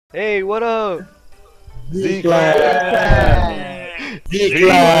Hey, what up? Z-Clan! Z-Clan!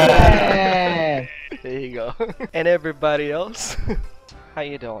 Z-Clan! There you go. And everybody else. How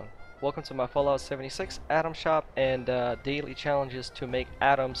you doing? Welcome to my Fallout 76 Atom Shop and daily challenges to make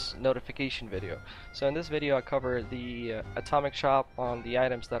Atom's notification video. So in this video I cover the Atomic Shop on the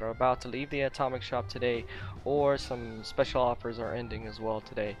items that are about to leave the Atomic Shop today, or some special offers are ending as well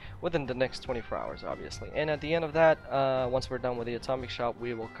today, within the next 24 hours obviously. And at the end of that, once we're done with the Atomic Shop,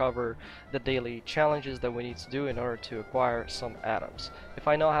 we will cover the daily challenges that we need to do in order to acquire some atoms. If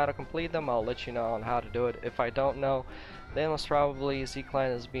I know how to complete them, I'll let you know on how to do it. If I don't know, then most probably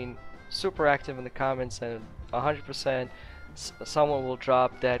Z-Clan has been super active in the comments, and 100% someone will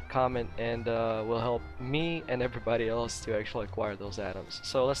drop that comment and will help me and everybody else to actually acquire those atoms.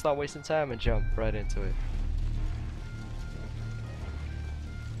 So let's not waste time and jump right into it.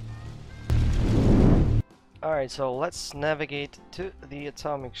 Alright, so let's navigate to the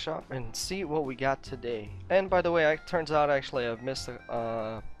Atomic Shop and see what we got today. And by the way, it turns out actually I've missed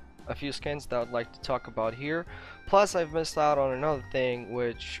a few skins that I'd like to talk about here. Plus I've missed out on another thing,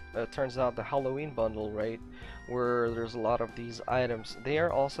 which turns out the Halloween bundle, right, where there's a lot of these items. They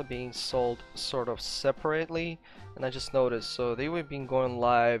are also being sold sort of separately, and I just noticed. So they have been going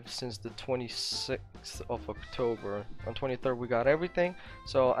live since the 26th of October. On 23rd we got everything,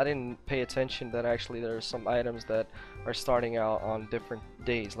 so I didn't pay attention that actually there are some items that are starting out on different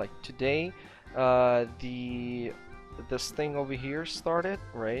days. Like today, this thing over here started,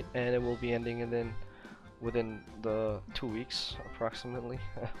 right, and it will be ending, and then within the 2 weeks approximately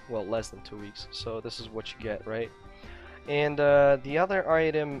well, less than 2 weeks. So this is what you get, right? And the other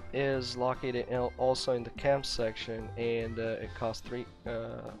item is located also in the camp section, and it costs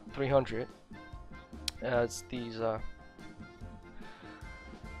 300. It's these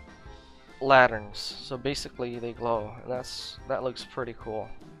lanterns, so basically they glow, and that looks pretty cool.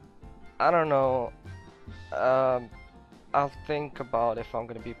 I don't know, I'll think about if I'm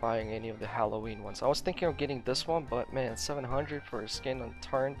gonna be buying any of the Halloween ones. I was thinking of getting this one, but man, 700 for a skin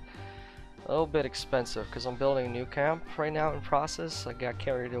unturned, a little bit expensive because I'm building a new camp right now in process. I got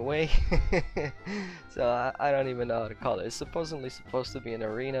carried away. So I don't even know how to call it. It's supposedly supposed to be an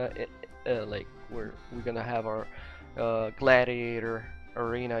arena, like we're gonna have our gladiator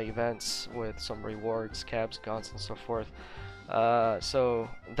arena events with some rewards, cabs, guns, and so forth. So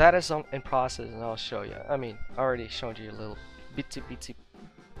that is in process, and I'll show you. I mean, I already showed you a little bitsy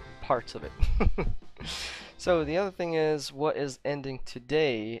parts of it. So the other thing is, what is ending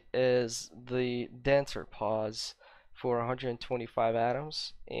today is the dancer pause for 125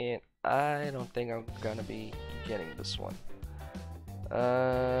 atoms, and I don't think I'm gonna be getting this one.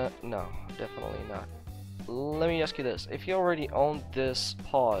 No, definitely not. Let me ask you this: if you already own this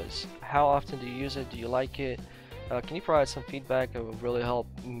pause, how often do you use it? Do you like it? Can you provide some feedback? It would really help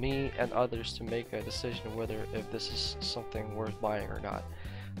me and others to make a decision whether if this is something worth buying or not.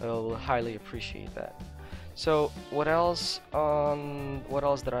 I will highly appreciate that. So what else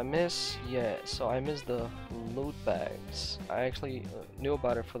did I miss? Yeah, so I missed the loot bags. I actually knew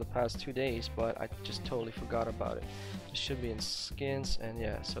about it for the past 2 days, but I just totally forgot about it. It should be in skins, and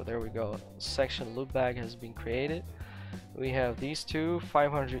yeah, so there we go. Section loot bag has been created. We have these two,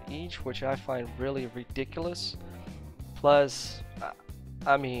 500 each, which I find really ridiculous. Plus,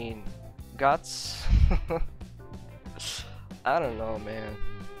 I mean, guts. I don't know, man.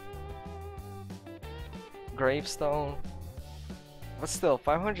 Gravestone, but still,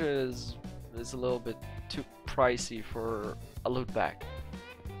 500 is a little bit too pricey for a loot bag.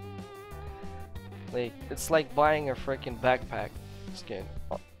 Like, it's like buying a freaking backpack skin.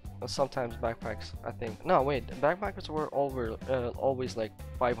 Sometimes backpacks, I think. No, wait, backpackers were always like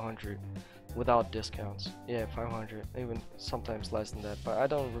 500 without discounts. Yeah, 500, even sometimes less than that. But I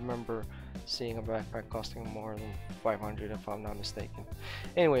don't remember seeing a backpack costing more than 500 if I'm not mistaken.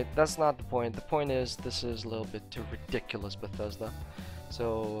 Anyway, that's not the point. The point is, this is a little bit too ridiculous, Bethesda.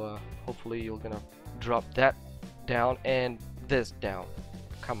 So hopefully you're gonna drop that down and this down.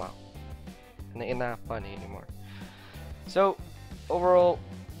 Come on. And ain't not funny anymore. So overall,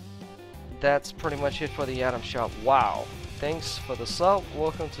 that's pretty much it for the Atom Shop. Wow. Thanks for the sub.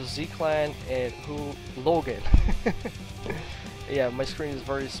 Welcome to Z-Clan and Logan. Yeah, my screen is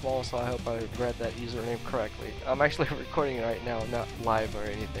very small, so I hope I read that username correctly. I'm actually recording right now, not live or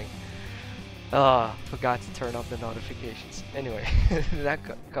anything. Forgot to turn off the notifications. Anyway, that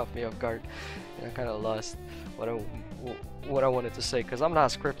caught me off guard. I kind of lost what I wanted to say, because I'm not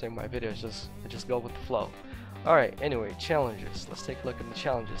scripting my videos. I just go with the flow. Alright, anyway, challenges. Let's take a look at the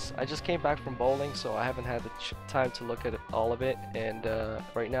challenges. I just came back from bowling, so I haven't had the time to look at all of it, and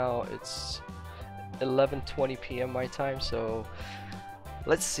right now it's 11:20 p.m. my time, so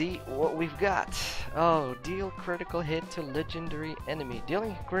Let's see what we've got. Oh, deal critical hit to legendary enemy.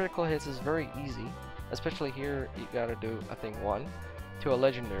 Dealing critical hits is very easy, especially here. You gotta do, I think, one to a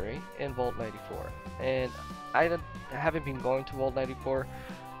legendary in Vault 94. And haven't been going to Vault 94,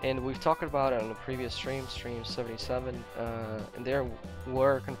 and we've talked about it on the previous stream 77, and there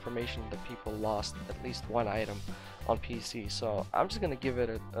were confirmation that people lost at least one item on PC. So I'm just gonna give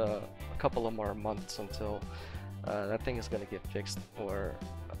it a couple of more months until that thing is gonna get fixed, or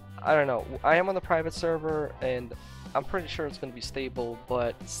I don't know. I am on the private server, and I'm pretty sure it's gonna be stable,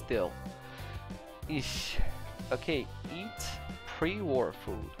 but still. Eesh. Okay, eat pre-war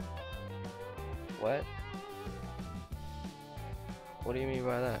food. What? What do you mean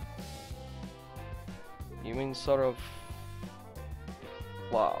by that? You mean sort of...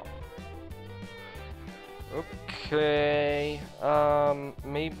 Wow. Okay,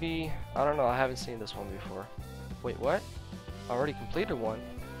 maybe, I don't know, I haven't seen this one before. Wait, what? I already completed one.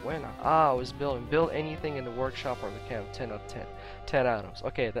 When? Ah, I was building. Build anything in the workshop or the camp. 10 out of 10. 10 items.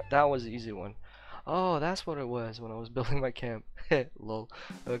 Okay, that was the easy one. Oh, that's what it was when I was building my camp. Lol.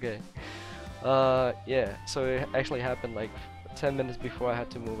 Okay. Yeah, so it actually happened like 10 minutes before I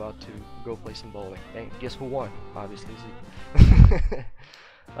had to move out to go play some bowling. And guess who won? Obviously Z.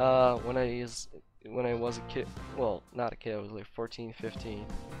 When I was a kid, well, not a kid, I was like 14, 15.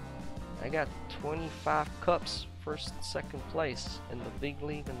 I got 25 cups, first, second place in the big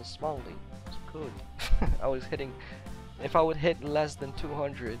league and the small league. It's good. I was hitting, if I would hit less than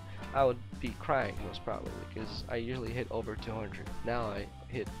 200, I would be crying most probably, because I usually hit over 200. Now I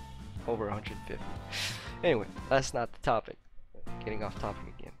hit over 150. Anyway, that's not the topic. Getting off topic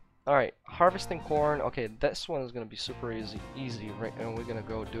again. Alright, harvesting corn. Okay, this one is gonna be super easy, right? And we're gonna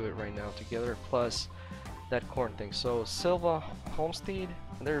go do it right now together. Plus that corn thing. So Silva Homestead,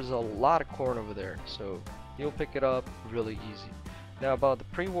 there's a lot of corn over there, so you'll pick it up really easy. Now about the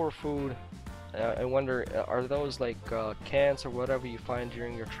pre-war food, I wonder, are those like cans or whatever you find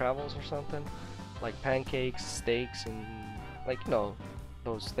during your travels or something? Like pancakes, steaks, and like, you know,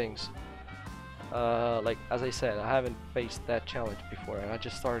 those things. Like as I said, I haven't faced that challenge before, and I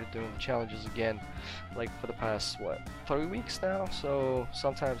just started doing the challenges again, like for the past, what, 3 weeks now, so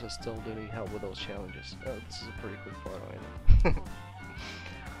sometimes I still do need help with those challenges. This is a pretty quick photo, I know.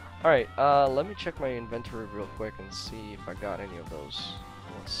 Alright, let me check my inventory real quick and see if I got any of those.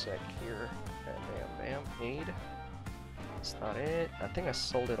 One sec here. Bam, bam, bam. Aid. That's not it. I think I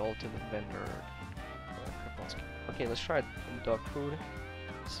sold it all to the vendor. Okay, let's try dog food.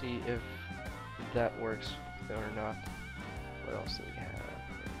 See if that works or not. What else do we have?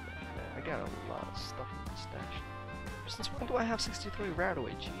 I got a lot of stuff in the stash. Since when do I have 63 right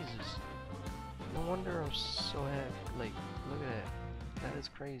away? Jesus. No wonder I'm so heavy. Like, look at that. That is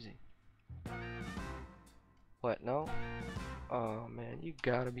crazy. What? No? Oh man, you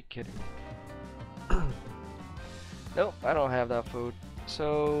gotta be kidding me. Nope, I don't have that food.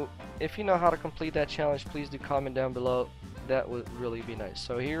 So, if you know how to complete that challenge, please do comment down below. That would really be nice.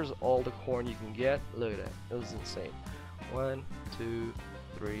 So here's all the corn you can get. Look at that. It was insane. 1, 2,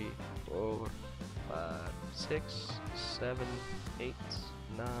 3, 4, 5, 6, 7, 8,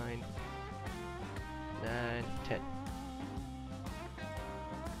 9, 10.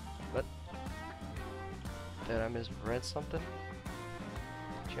 What? Did I misread something?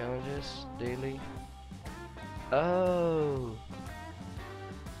 Challenges, daily. Oh.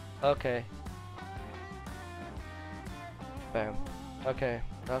 Okay. Bam. Okay,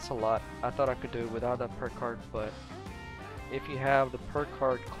 that's a lot. I thought I could do it without that perk card, but if you have the perk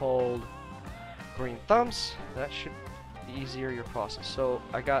card called Green Thumbs, that should easier your process. So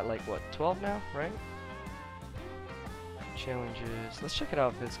I got like what, 12 now, right? Challenges. Let's check it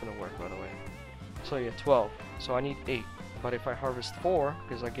out if it's gonna work, by the way. So yeah, 12. So I need 8. But if I harvest 4,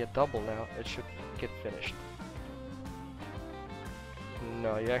 because I get double now, it should get finished.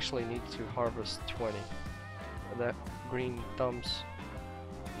 No, you actually need to harvest 20. That green thumbs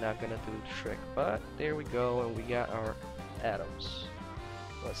not gonna do the trick, but there we go, and we got our atoms.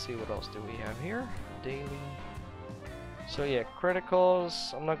 Let's see what else do we have here. Daily. So yeah,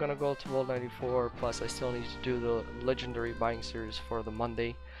 criticals. I'm not gonna go to World 94. Plus, I still need to do the legendary buying series for the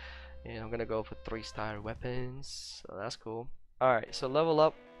Monday, and I'm gonna go for 3-star weapons. So that's cool. All right, so level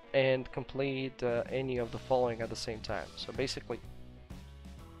up and complete any of the following at the same time. So basically,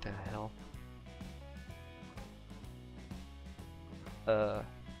 what the hell?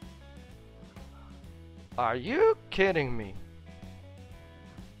 Are you kidding me?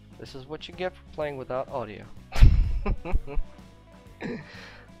 This is what you get for playing without audio.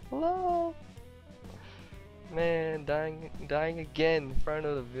 Hello? Man, dying again in front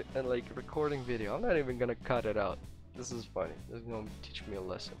of the like recording video. I'm not even gonna cut it out. This is funny. This is gonna teach me a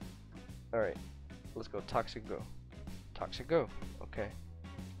lesson. Alright, let's go Toxic Go. Toxic Go. Okay.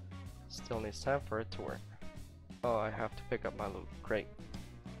 Still needs time for it to work. Oh, I have to pick up my loot. Great.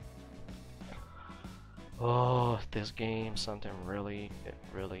 Oh, this game, something really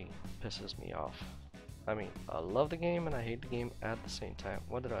pisses me off. I mean, I love the game and I hate the game at the same time.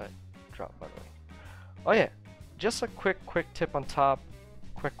 What did I drop, by the way? Oh yeah, just a quick tip on top.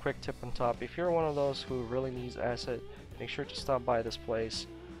 Quick tip on top. If you're one of those who really needs asset, make sure to stop by this place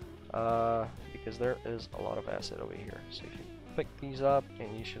because there is a lot of asset over here. So if you pick these up,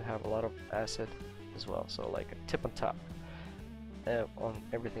 and you should have a lot of asset as well. So like a tip on top on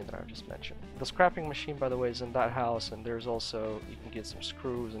everything that I've just mentioned. The scrapping machine, by the way, is in that house, and there's also, you can get some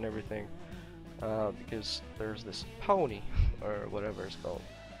screws and everything because there's this pony or whatever it's called.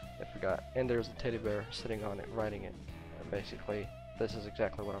 I forgot. And there's a teddy bear sitting on it, riding it. And basically, this is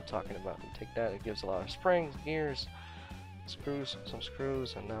exactly what I'm talking about. You take that, it gives a lot of springs, gears, screws, some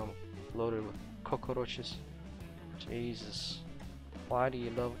screws, and now I'm loaded with cockroaches. Jesus. Why do you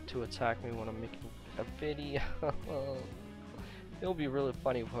love to attack me when I'm making a video? It'll be really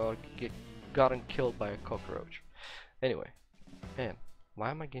funny if I get gotten killed by a cockroach. Anyway, man, why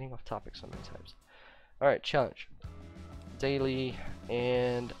am I getting off topic so many times? Alright, challenge. Daily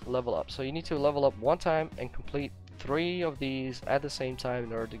and level up. So you need to level up one time and complete 3 of these at the same time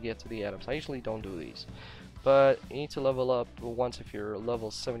in order to get to the items. I usually don't do these, but you need to level up once if you're level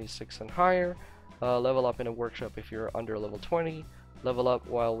 76 and higher. Level up in a workshop if you're under level 20. Level up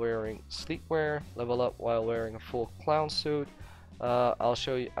while wearing sleepwear. Level up while wearing a full clown suit. I'll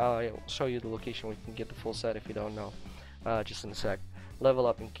show you the location where you can get the full set if you don't know. Just in a sec. Level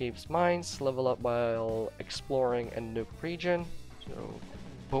up in caves, mines. Level up while exploring a nuke region. So,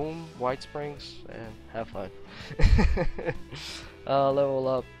 boom, White Springs, and have fun. Level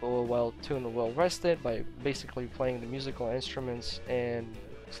up while tuned and well rested by basically playing the musical instruments and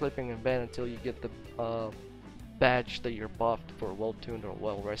sleeping in bed until you get the badge that you're buffed for well tuned or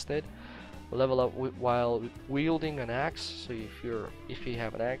well rested. Level up while wielding an axe, so if you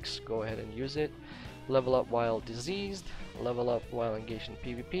have an axe, go ahead and use it. Level up while diseased. Level up while engaged in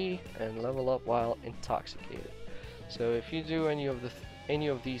PvP, and level up while intoxicated. So if you do any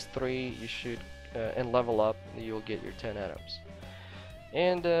of these 3, you should and level up, you'll get your 10 items.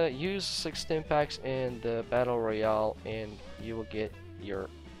 And use 6 stim packs in the battle royale, and you will get your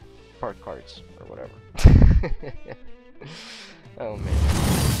part cards or whatever. Oh man.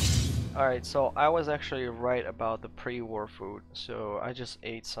 Alright, so I was actually right about the pre-war food. So I just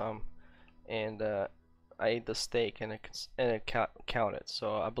ate some, and I ate the steak, and it counted.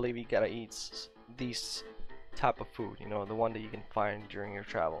 So I believe you gotta eat these type of food, you know, the one that you can find during your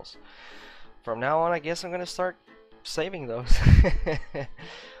travels. From now on, I guess I'm gonna start saving those.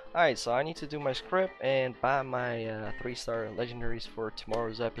 Alright, so I need to do my script and buy my 3-star legendaries for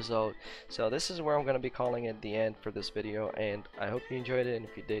tomorrow's episode. So this is where I'm going to be calling it the end for this video, and I hope you enjoyed it, and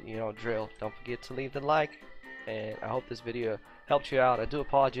if you did, you know drill. Don't forget to leave the like, and I hope this video helped you out. I do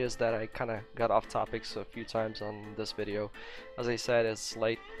apologize that I kind of got off topics a few times on this video. As I said, it's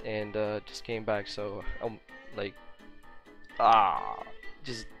late and just came back, so I'm like,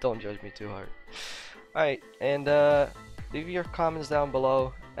 just don't judge me too hard. Alright, and leave your comments down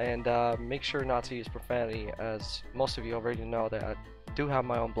below, and make sure not to use profanity, as most of you already know that I do have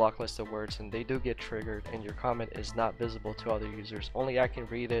my own block list of words, and they do get triggered, and your comment is not visible to other users. Only I can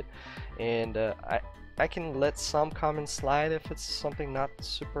read it, and I can let some comments slide if it's something not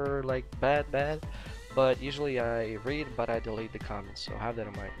super like bad, but usually I read, but I delete the comments, so have that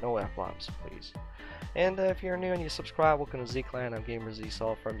in mind. No F-bombs, please. And if you're new and you subscribe, welcome to Z-Clan. I'm Gamer Z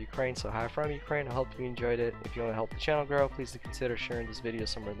Sol from Ukraine, so hi from Ukraine. I hope you enjoyed it. If you want to help the channel grow, please consider sharing this video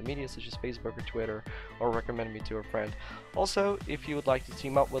somewhere in the media, such as Facebook or Twitter, or recommend me to a friend. Also, if you would like to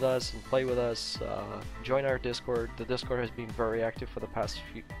team up with us and play with us, join our Discord. The Discord has been very active for the past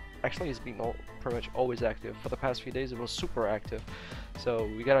few. Actually, it's been pretty much always active. For the past few days, it was super active. So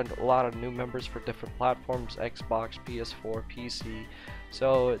we got a lot of new members for different platforms: Xbox, PS4, PC.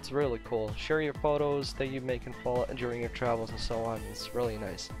 So it's really cool. Share your photos that you make and follow during your travels and so on. It's really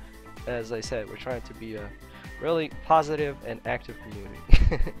nice. As I said, we're trying to be a really positive and active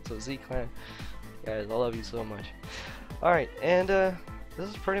community. So Z-Clan, guys, I love you so much. Alright, and this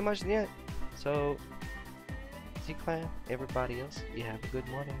is pretty much the end. So Z-Clan, everybody else, you have a good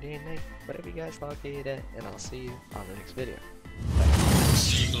morning, day, and night, whatever you guys locate at, and I'll see you on the next video.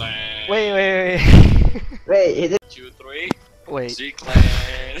 Z-Clan. Wait. Wait, is it 2, 3. Wait.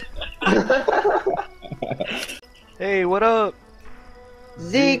 Z-Clan. Hey, what up?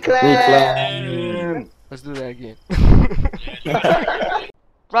 Z-Clan? Let's do that again.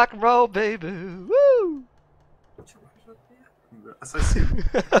 Rock and roll, baby. Woo! Assassin.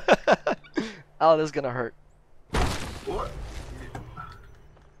 Oh, this is gonna hurt. What?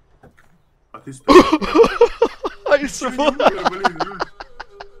 At least. I survived.